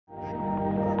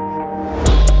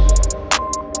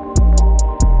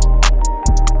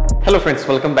Hello friends,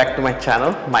 welcome back to my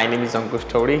channel. My name is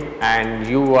𝐬𝐬𝐴𝐻 and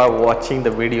you are watching the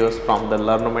videos from the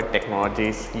Learnomate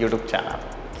Technologies YouTube channel.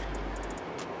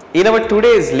 In our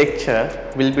today's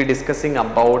lecture, we will be discussing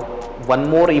about one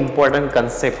more important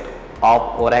concept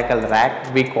of Oracle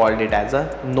RAC. We called it as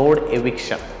a node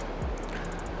eviction.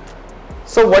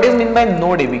 So what is meant by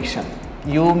node eviction?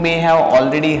 You may have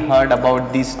already heard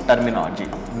about this terminology,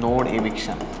 node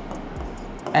eviction.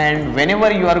 And whenever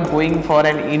you are going for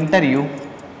an interview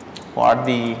for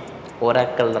the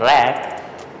Oracle RAC,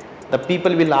 the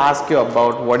people will ask you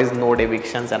about what is node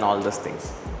evictions and all those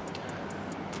things.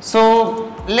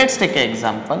 So let's take an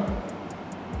example.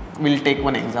 We'll take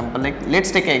one example. Like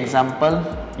let's take an example.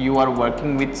 You are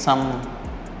working with some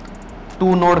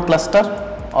 2-node cluster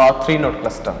or 3-node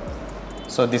cluster.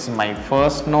 So this is my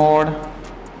first node,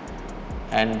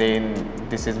 and then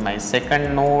this is my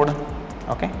second node.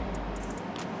 Okay.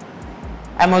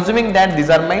 I am assuming that these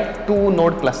are my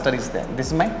 2-node cluster is there. This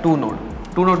is my 2-node.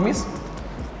 2-node means,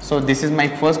 so this is my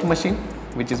first machine,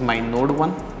 which is my node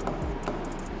 1,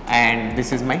 and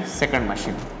this is my second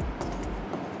machine.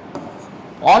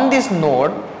 On this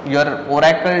node, your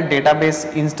Oracle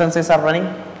database instances are running,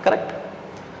 correct?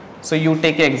 So you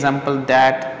take an example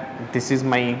that this is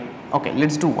my, okay,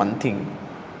 let's do one thing.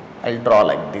 I'll draw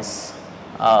like this.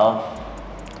 I'll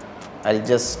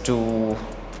just do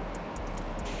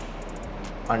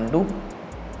undo.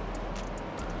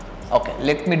 Okay,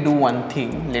 let me do one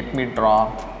thing. Let me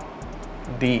draw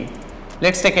the,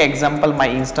 let's take an example. My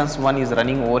instance 1 is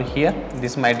running over here.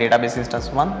 This is my database instance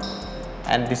 1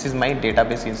 and this is my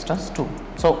database instance 2.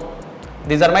 So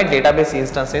these are my database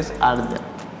instances are there.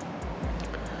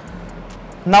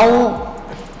 Now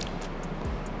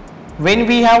when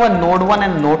we have a node 1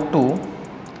 and node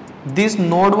 2, this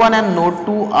node 1 and node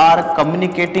 2 are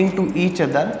communicating to each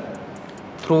other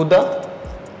through the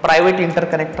private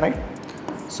interconnect, right?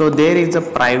 So there is a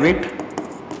private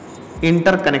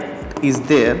interconnect is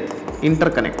there,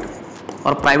 interconnect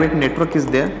or private network is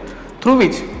there, through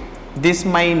which this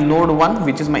my node 1,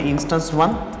 which is my instance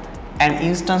 1, and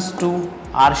instance 2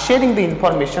 are sharing the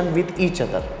information with each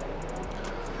other.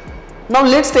 Now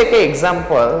let's take an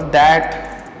example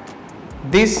that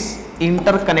this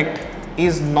interconnect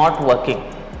is not working.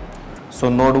 So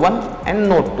node 1 and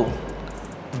node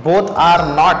 2 both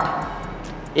are not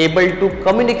able to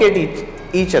communicate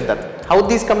each other. How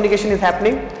this communication is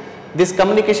happening? This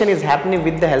communication is happening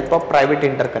with the help of private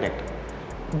interconnect.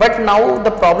 But now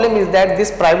the problem is that this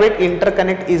private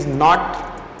interconnect is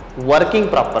not working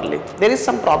properly. There is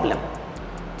some problem.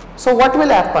 So what will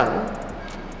happen?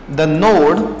 The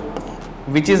node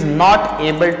which is not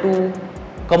able to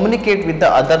communicate with the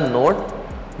other node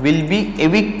will be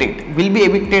evicted. Will be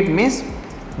evicted means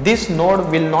this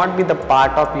node will not be the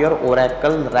part of your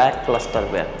Oracle RAC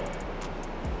clusterware.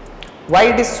 Why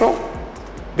it is so?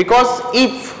 Because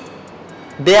if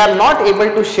they are not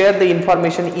able to share the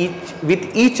information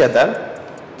with each other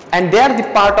and they are the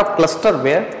part of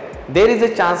clusterware, there is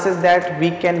a chances that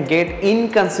we can get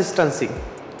inconsistency.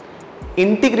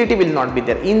 Integrity will not be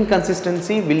there,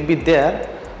 inconsistency will be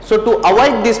there. So to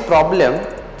avoid this problem,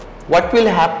 what will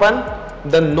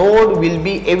happen? The node will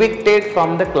be evicted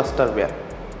from the clusterware.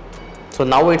 So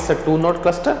now it's a 2-node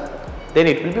cluster, then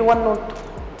it will be 1 node.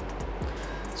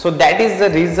 So that is the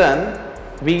reason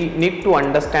we need to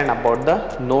understand about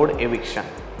the node eviction.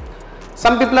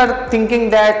 Some people are thinking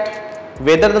that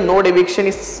whether the node eviction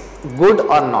is good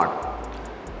or not.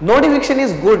 Node eviction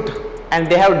is good,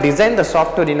 and they have designed the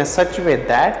software in a such way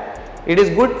that it is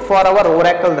good for our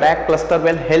Oracle RAC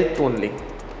clusterware health only.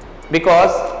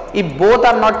 Because if both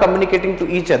are not communicating to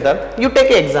each other, you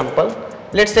take an example.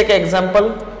 Let's take an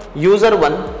example. User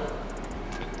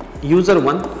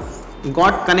 1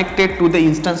 got connected to the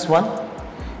instance 1.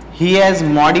 He has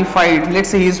modified, let's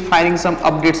say he is firing some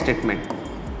update statement.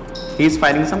 He is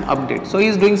firing some update. So he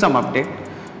is doing some update.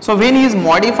 So when he is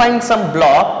modifying some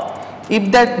block,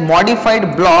 if that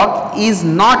modified block is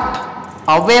not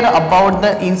aware about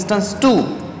the instance 2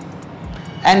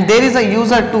 and there is a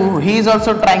user 2, he is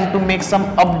also trying to make some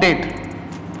update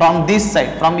from this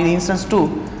side, from the instance 2,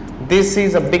 this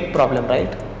is a big problem,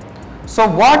 right? So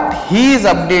what he is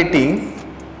updating,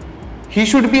 he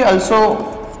should be also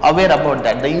aware about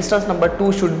that. The instance number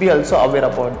 2 should be also aware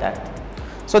about that.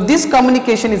 So this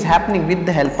communication is happening with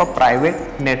the help of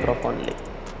private network only.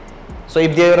 So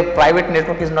if your private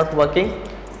network is not working,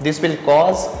 this will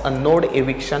cause a node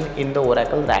eviction in the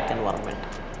Oracle RAC environment.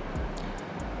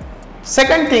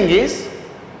 Second thing is,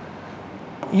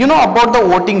 you know about the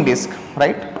voting disk,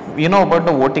 right? You know about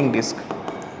the voting disk.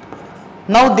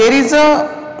 Now there is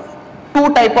a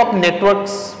two type of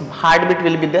networks heartbeat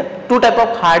will be there, two type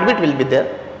of heartbeat will be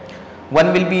there.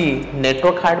 One will be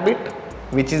network heartbeat,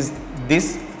 which is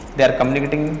this, they are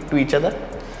communicating to each other,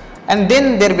 and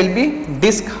then there will be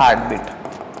disk heartbeat.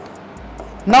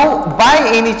 Now by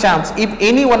any chance, if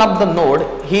any one of the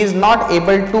node he is not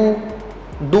able to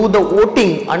do the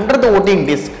voting under the voting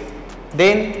disk,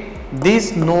 then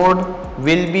this node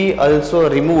will be also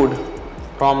removed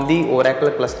from the Oracle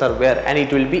clusterware and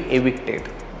it will be evicted.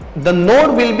 The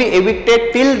node will be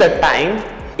evicted till the time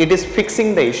it is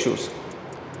fixing the issues.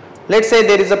 Let's say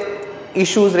there is a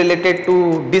issues related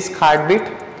to disk heartbeat,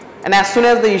 and as soon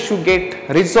as the issue get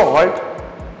resolved,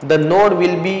 the node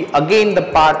will be again the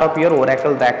part of your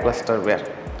Oracle RAC clusterware.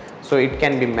 So it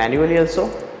can be manually also,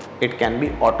 it can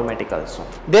be automatic also.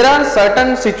 There are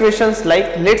certain situations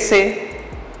like, let's say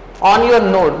on your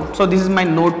node, so this is my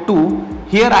node 2,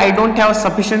 here I don't have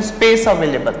sufficient space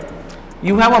available.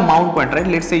 You have a mount point, right?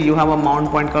 Let's say you have a mount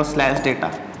point called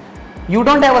 /data. You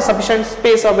don't have a sufficient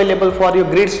space available for your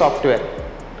grid software.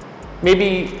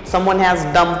 Maybe someone has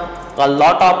dumped a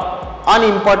lot of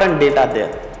unimportant data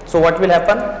there. So what will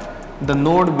happen? The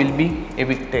node will be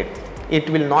evicted. It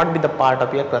will not be the part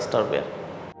of your clusterware.